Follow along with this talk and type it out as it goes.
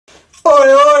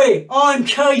Hi, I'm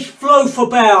Keith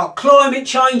Floathabout, climate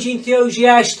change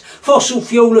enthusiast, fossil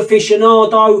fuel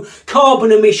aficionado,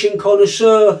 carbon emission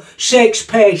connoisseur, sex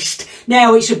pest.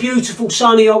 Now it's a beautiful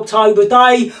sunny October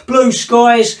day, blue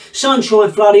skies,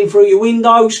 sunshine flooding through your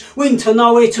windows, winter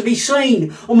nowhere to be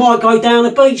seen. I might go down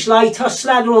the beach later,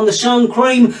 slather on the sun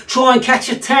cream, try and catch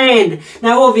a tan.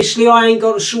 Now obviously I ain't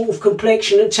got the sort of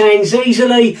complexion that tans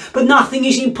easily, but nothing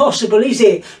is impossible, is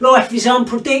it? Life is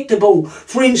unpredictable.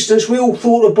 For instance, we all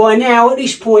thought that by now, at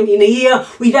this point in the year,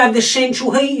 we'd have the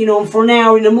central heating on for an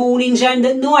hour in the mornings and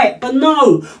at night. But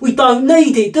no, we don't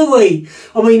need it, do we?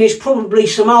 I mean, there's probably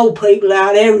some old people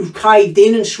out there who've caved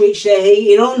in and switched their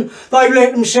heating on. They've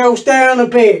let themselves down a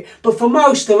bit. But for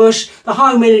most of us, the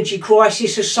home energy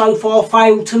crisis has so far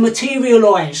failed to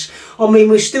materialise. I mean,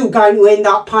 we're still going to end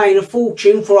up paying a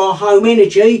fortune for our home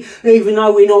energy, even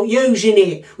though we're not using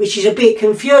it, which is a bit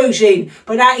confusing.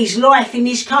 But that is life in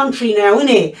this country now, isn't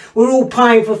it? We're all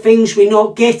paying for things we're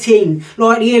not getting.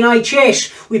 Like the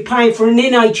NHS, we're paying for an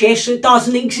NHS that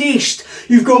doesn't exist.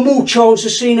 You've got more chance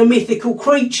of seeing a mythical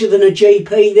creature than a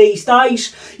GP these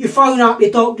days. You phone up your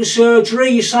doctor's surgery,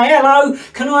 you say, hello,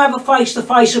 can I have a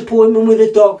face-to-face appointment with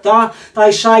a doctor?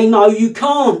 They say, no, you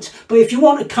can't. But if you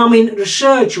want to come into the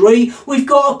surgery, we've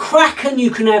got a Kraken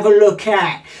you can have a look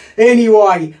at.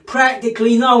 Anyway,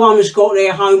 practically no one has got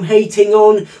their home heating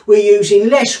on. We're using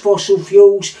less fossil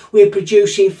fuels, we're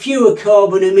producing fewer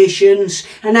carbon emissions,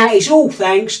 and that is all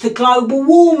thanks to global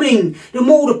warming. The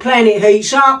more the planet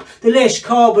heats up, the less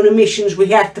carbon emissions we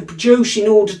have to produce in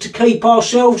order to keep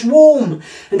ourselves warm.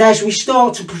 And as we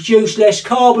start to produce less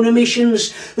carbon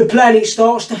emissions, the planet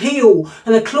starts to heal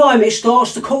and the climate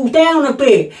starts to cool down a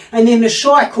bit, and then the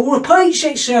cycle repeats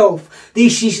itself.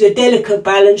 This is the delicate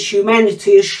balance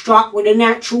humanity has struck with the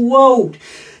natural world.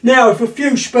 Now, if a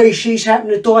few species happen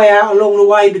to die out along the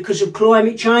way because of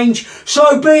climate change,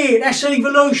 so be it. That's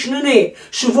evolution, isn't it?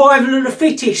 Survival of the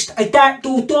fittest, adapt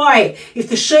or die. If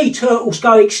the sea turtles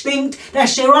go extinct,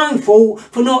 that's their own fault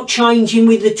for not changing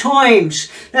with the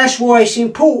times. That's why it's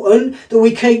important that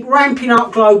we keep ramping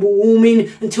up global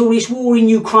warming until this war in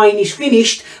Ukraine is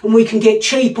finished and we can get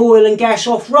cheap oil and gas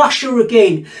off Russia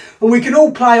again. And we can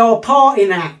all play our part in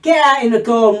that. Get out in the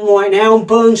garden right now and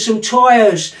burn some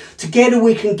tyres. Together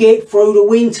we can get through the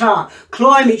winter.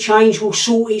 Climate change will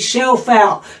sort itself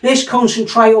out. Let's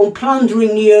concentrate on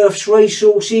plundering the Earth's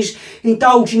resources,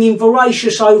 indulging in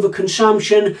voracious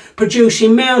overconsumption,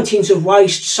 producing mountains of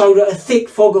waste so that a thick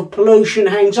fog of pollution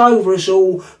hangs over us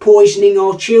all, poisoning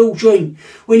our children.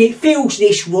 When it feels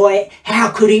this right, how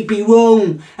could it be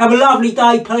wrong? Have a lovely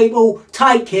day, people.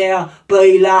 Take care.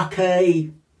 Be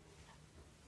lucky.